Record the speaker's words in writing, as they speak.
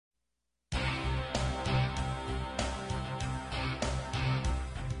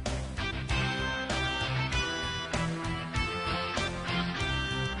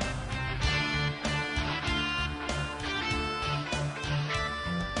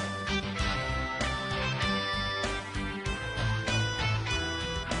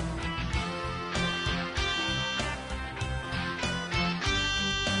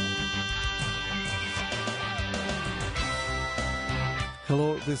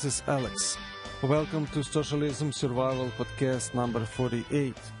Hello, this is Alex. Welcome to Socialism Survival Podcast number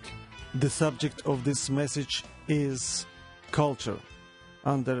 48. The subject of this message is culture,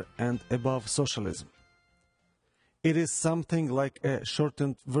 under and above socialism. It is something like a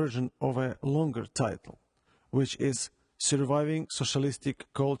shortened version of a longer title, which is Surviving Socialistic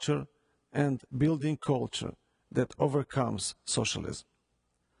Culture and Building Culture that Overcomes Socialism.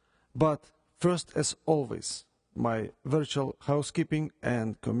 But first, as always, my virtual housekeeping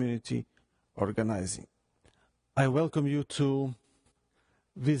and community organizing. I welcome you to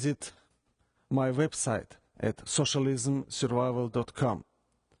visit my website at socialismsurvival.com.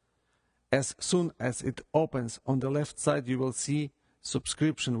 As soon as it opens on the left side, you will see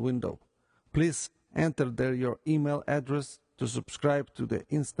subscription window. Please enter there your email address to subscribe to the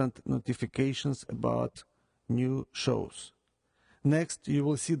instant notifications about new shows. Next, you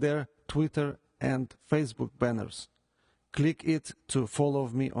will see there Twitter and Facebook banners. Click it to follow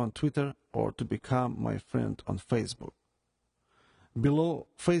me on Twitter or to become my friend on Facebook. Below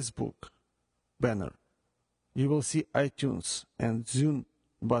Facebook banner, you will see iTunes and Zune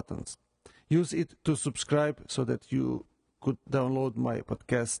buttons. Use it to subscribe so that you could download my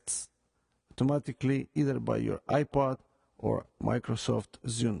podcasts automatically either by your iPod or Microsoft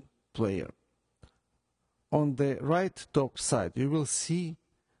Zune player. On the right top side, you will see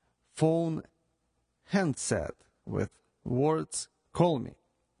phone handset with words "Call me."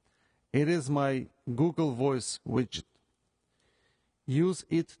 It is my Google Voice widget. Use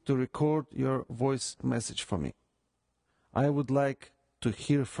it to record your voice message for me. I would like to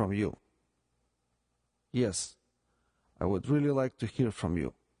hear from you. Yes, I would really like to hear from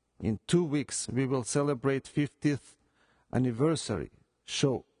you. In 2 weeks, we will celebrate 50th anniversary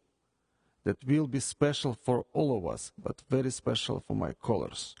show that will be special for all of us, but very special for my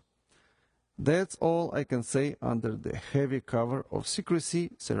callers. That's all I can say under the heavy cover of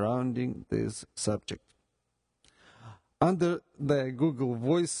secrecy surrounding this subject. Under the Google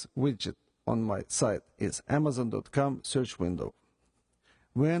Voice widget on my site is Amazon.com search window.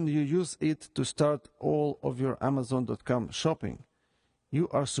 When you use it to start all of your Amazon.com shopping, you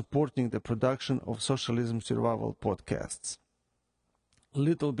are supporting the production of Socialism Survival podcasts. A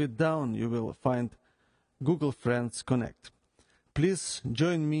little bit down you will find Google Friends Connect. Please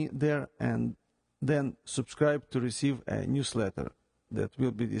join me there and then subscribe to receive a newsletter that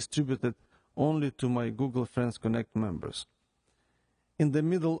will be distributed only to my Google Friends Connect members. In the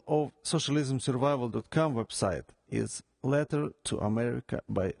middle of socialismsurvival.com website is Letter to America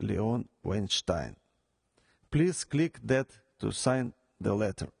by Leon Weinstein. Please click that to sign the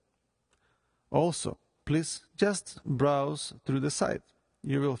letter. Also, please just browse through the site.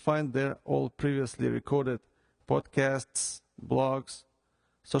 You will find there all previously recorded podcasts, blogs,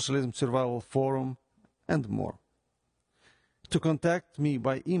 Socialism Survival Forum, and more. To contact me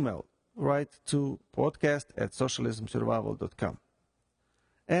by email, write to podcast@socialismsurvival.com.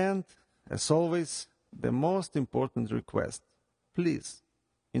 And, as always, the most important request, please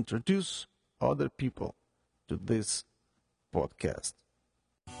introduce other people to this podcast.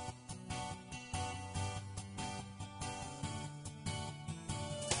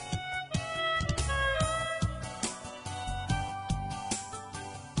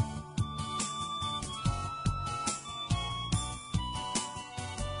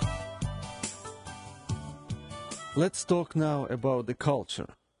 Let's talk now about the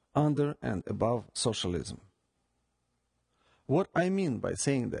culture under and above socialism. What I mean by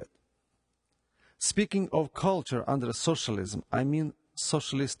saying that? Speaking of culture under socialism, I mean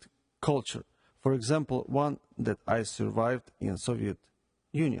socialist culture. For example, one that I survived in Soviet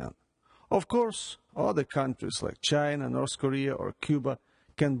Union. Of course, other countries like China, North Korea, or Cuba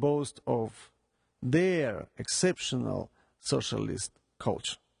can boast of their exceptional socialist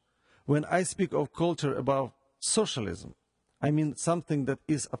culture. When I speak of culture above socialism, I mean something that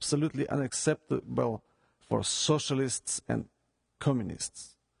is absolutely unacceptable for socialists and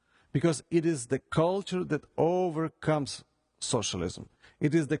communists, because it is the culture that overcomes socialism.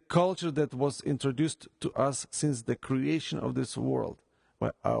 It is the culture that was introduced to us since the creation of this world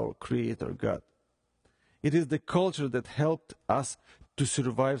by our Creator God. It is the culture that helped us to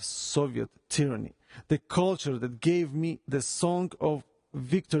survive Soviet tyranny, the culture that gave me the song of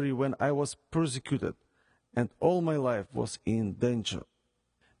victory when I was persecuted and all my life was in danger.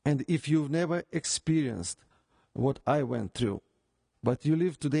 And if you've never experienced what I went through, but you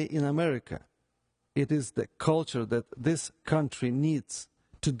live today in America, it is the culture that this country needs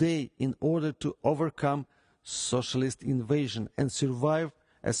today in order to overcome socialist invasion and survive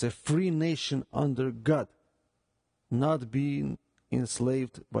as a free nation under God, not being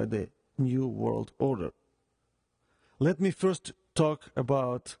enslaved by the New World Order. Let me first talk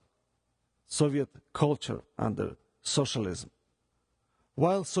about Soviet culture under socialism.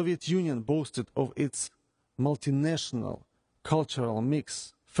 While Soviet Union boasted of its multinational cultural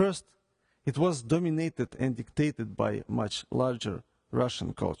mix, first, it was dominated and dictated by much larger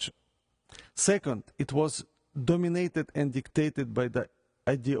Russian culture. Second, it was dominated and dictated by the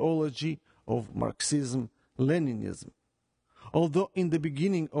ideology of Marxism-Leninism. Although in the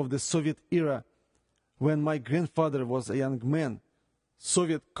beginning of the Soviet era, when my grandfather was a young man,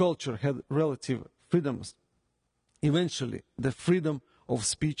 Soviet culture had relative freedoms. Eventually, the freedom of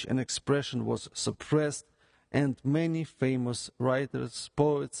speech and expression was suppressed, and many famous writers,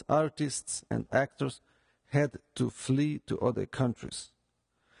 poets, artists, and actors had to flee to other countries.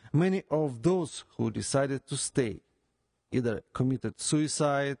 Many of those who decided to stay either committed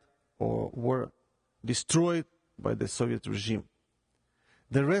suicide or were destroyed by the Soviet regime.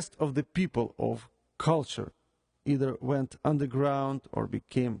 The rest of the people of culture either went underground or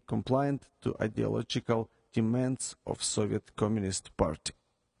became compliant to ideological demands of Soviet Communist Party.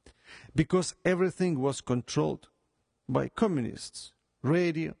 Because everything was controlled by communists,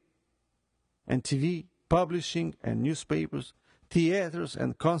 radio and TV, publishing and newspapers, theaters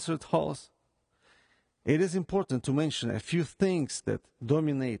and concert halls, it is important to mention a few things that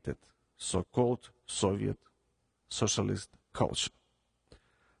dominated so-called Soviet socialist culture.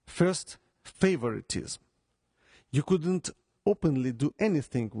 First, favoritism. You couldn't openly do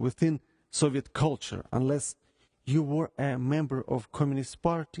anything within Soviet culture unless you were a member of Communist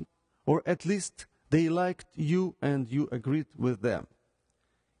Party, or at least they liked you and you agreed with them.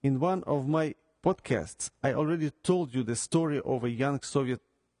 In one of my podcasts, I already told you the story of a young Soviet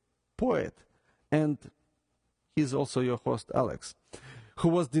poet, and he's also your host, Alex, who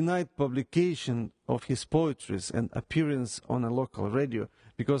was denied publication of his poetries and appearance on a local radio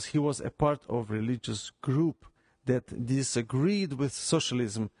because he was a part of a religious group that disagreed with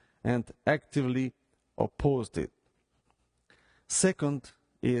socialism and actively opposed it. Second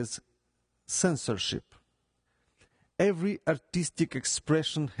is censorship. Every artistic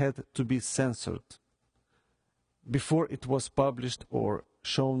expression had to be censored before it was published or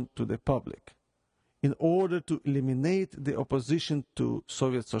shown to the public, in order to eliminate the opposition to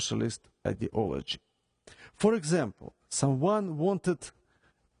Soviet socialist ideology. For example, someone wanted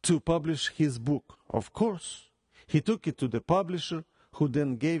to publish his book. Of course, he took it to the publisher, who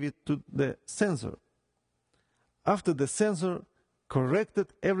then gave it to the censor. After the censor corrected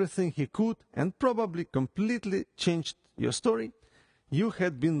everything he could and probably completely changed your story, you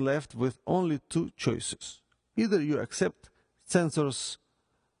had been left with only two choices. Either you accept censor's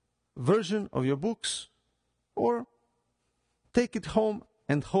version of your books, or take it home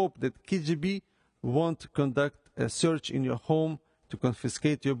and hope that KGB won't conduct a search in your home to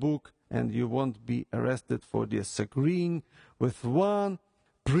confiscate your book, and you won't be arrested for disagreeing with one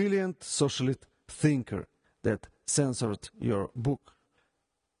brilliant socialist thinker that censored your book.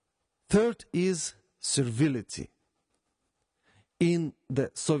 Third is servility. In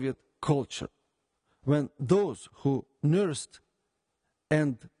the Soviet culture, when those who nursed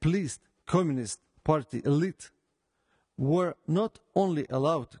and pleased Communist Party elite were not only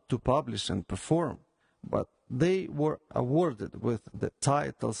allowed to publish and perform, but they were awarded with the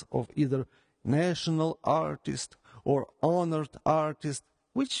titles of either national artist or honored artist,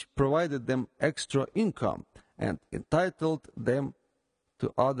 which provided them extra income and entitled them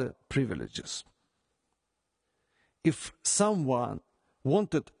to other privileges. If someone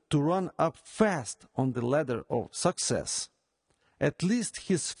wanted to run up fast on the ladder of success, at least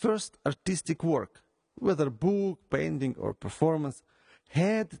his first artistic work, whether book, painting, or performance,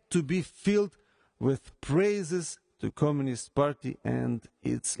 had to be filled with praises to Communist Party and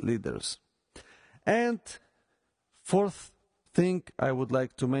its leaders. And fourth thing I would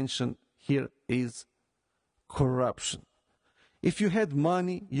like to mention here is corruption. If you had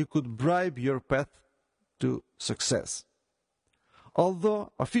money, you could bribe your path to success.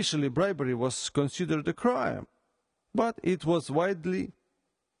 Although officially bribery was considered a crime, but it was widely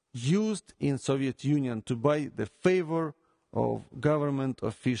used in Soviet Union to buy the favor of government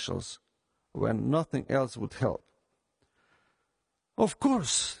officials when nothing else would help. Of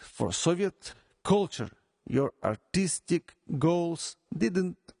course, for Soviet culture, your artistic goals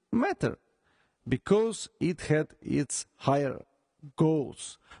didn't matter because it had its higher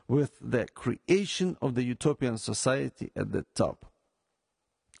goals, with the creation of the utopian society at the top.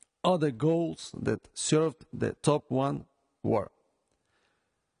 Other goals that served the top one were: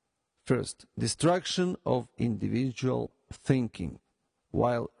 first, destruction of individual thinking,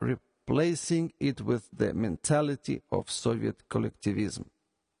 while replacing it with the mentality of Soviet collectivism.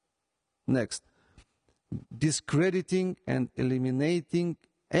 Next, discrediting and eliminating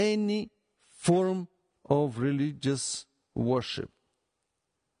any form of religious worship,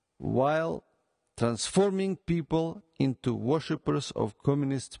 while transforming people into worshippers of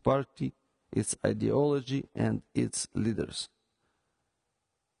Communist Party, its ideology, and its leaders.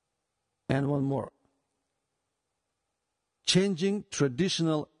 And one more. Changing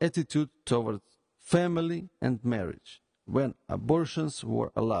traditional attitude towards family and marriage, when abortions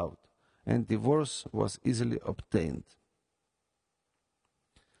were allowed and divorce was easily obtained.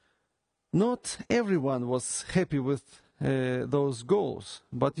 Not everyone was happy with those goals,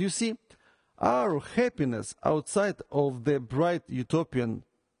 but you see, our happiness outside of the bright utopian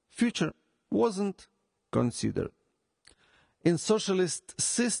future wasn't considered. In socialist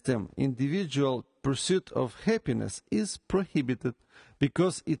system, individual pursuit of happiness is prohibited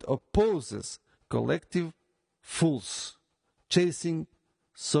because it opposes collective fools chasing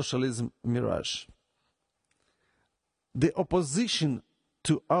socialism mirage. The opposition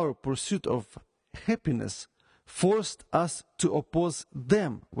to our pursuit of happiness forced us to oppose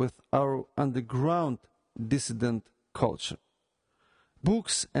them with our underground dissident culture.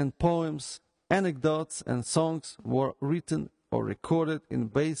 Books and poems, anecdotes and songs were written or recorded in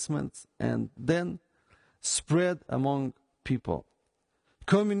basements and then spread among people.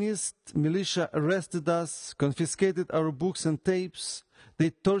 Communist militia arrested us, confiscated our books and tapes.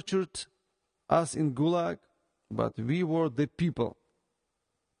 They tortured us in Gulag, but we were the people,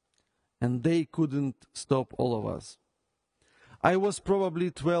 and they couldn't stop all of us. I was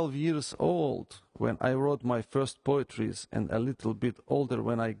probably 12 years old when I wrote my first poetries, and a little bit older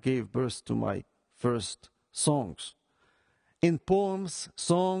when I gave birth to my first songs. In poems,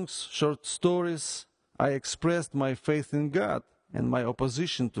 songs, short stories, I expressed my faith in God and my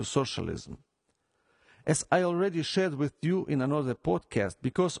opposition to socialism. As I already shared with you in another podcast,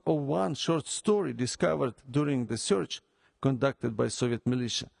 because of one short story discovered during the search conducted by Soviet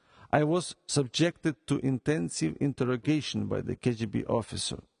militia, I was subjected to intensive interrogation by the KGB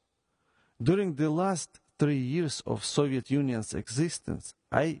officer. During the last 3 years of Soviet Union's existence,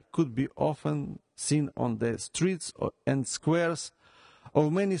 I could be often seen on the streets and squares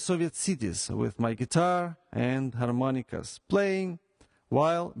of many Soviet cities with my guitar and harmonicas, playing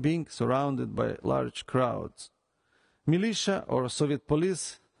while being surrounded by large crowds. Militia or Soviet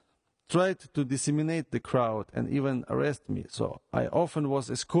police tried to disseminate the crowd and even arrest me, so I often was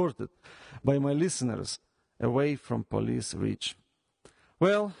escorted by my listeners away from police reach.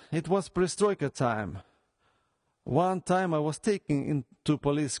 Well, it was perestroika time. One time I was taken into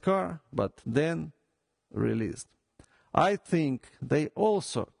police car, but then released. I think they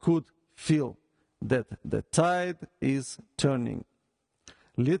also could feel that the tide is turning.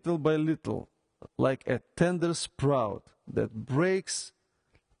 Little by little, like a tender sprout that breaks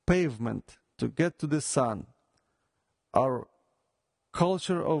pavement to get to the sun, our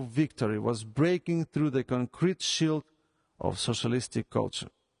culture of victory was breaking through the concrete shield of socialistic culture.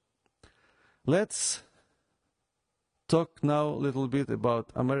 Let's talk now a little bit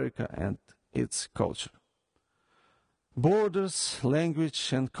about America and its culture. Borders,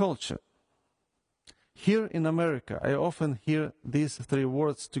 language, and culture. Here in America, I often hear these three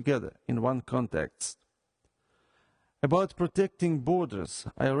words together in one context. About protecting borders,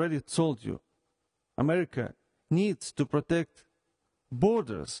 I already told you. America needs to protect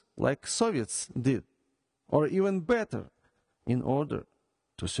borders like Soviets did, or even better, in order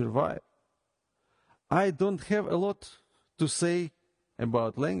to survive. I don't have a lot to say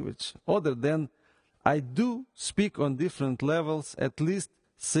about language, other than I do speak on different levels at least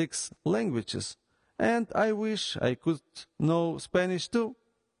 6 languages, and I wish I could know Spanish too.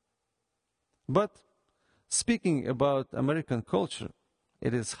 But speaking about American culture,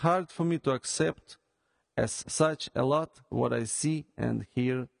 it is hard for me to accept as such a lot what I see and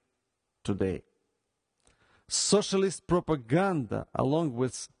hear today. Socialist propaganda, along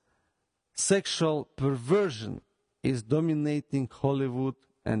with sexual perversion, is dominating Hollywood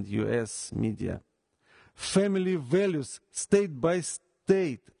and US media. Family values, state by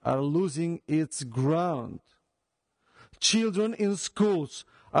state, are losing its ground. Children in schools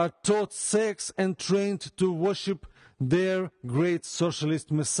are taught sex and trained to worship their great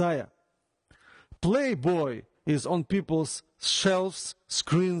socialist messiah. Playboy is on people's shelves,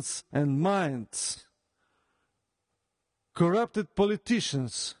 screens, and minds. Corrupted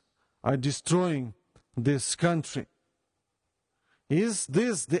politicians are destroying this country. Is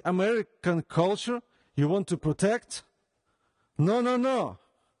this the American culture you want to protect? No, no, no,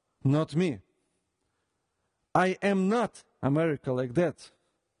 not me. I am not America like that.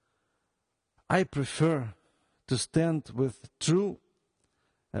 I prefer to stand with true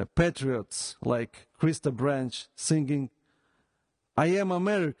patriots like Krista Branch singing I Am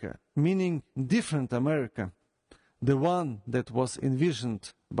America, meaning different America, the one that was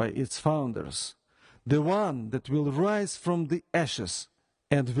envisioned by its founders, the one that will rise from the ashes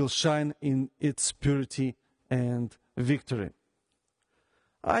and will shine in its purity and victory.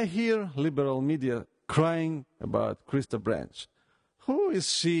 I hear liberal media crying about Krista Branch. Who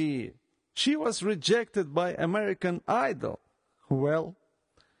is she? She was rejected by American Idol. Well,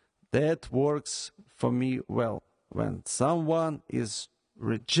 that works for me well. When someone is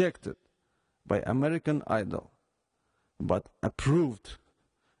rejected by American Idol, but approved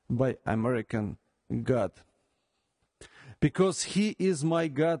by American God. Because He is my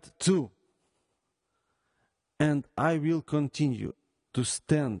God too. And I will continue to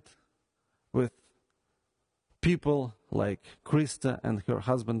stand with people like Krista and her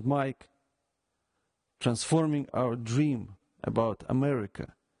husband Mike, transforming our dream about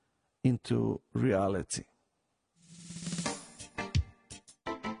America into reality.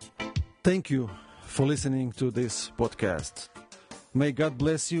 Thank you for listening to this podcast. May God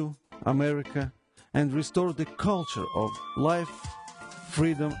bless you, America, and restore the culture of life,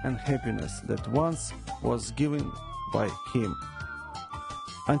 freedom, and happiness that once was given by Him.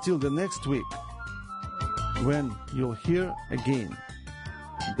 Until the next week, when you'll hear again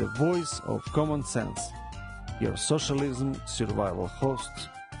the voice of common sense, your Socialism Survival host,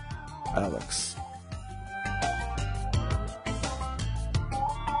 Alex.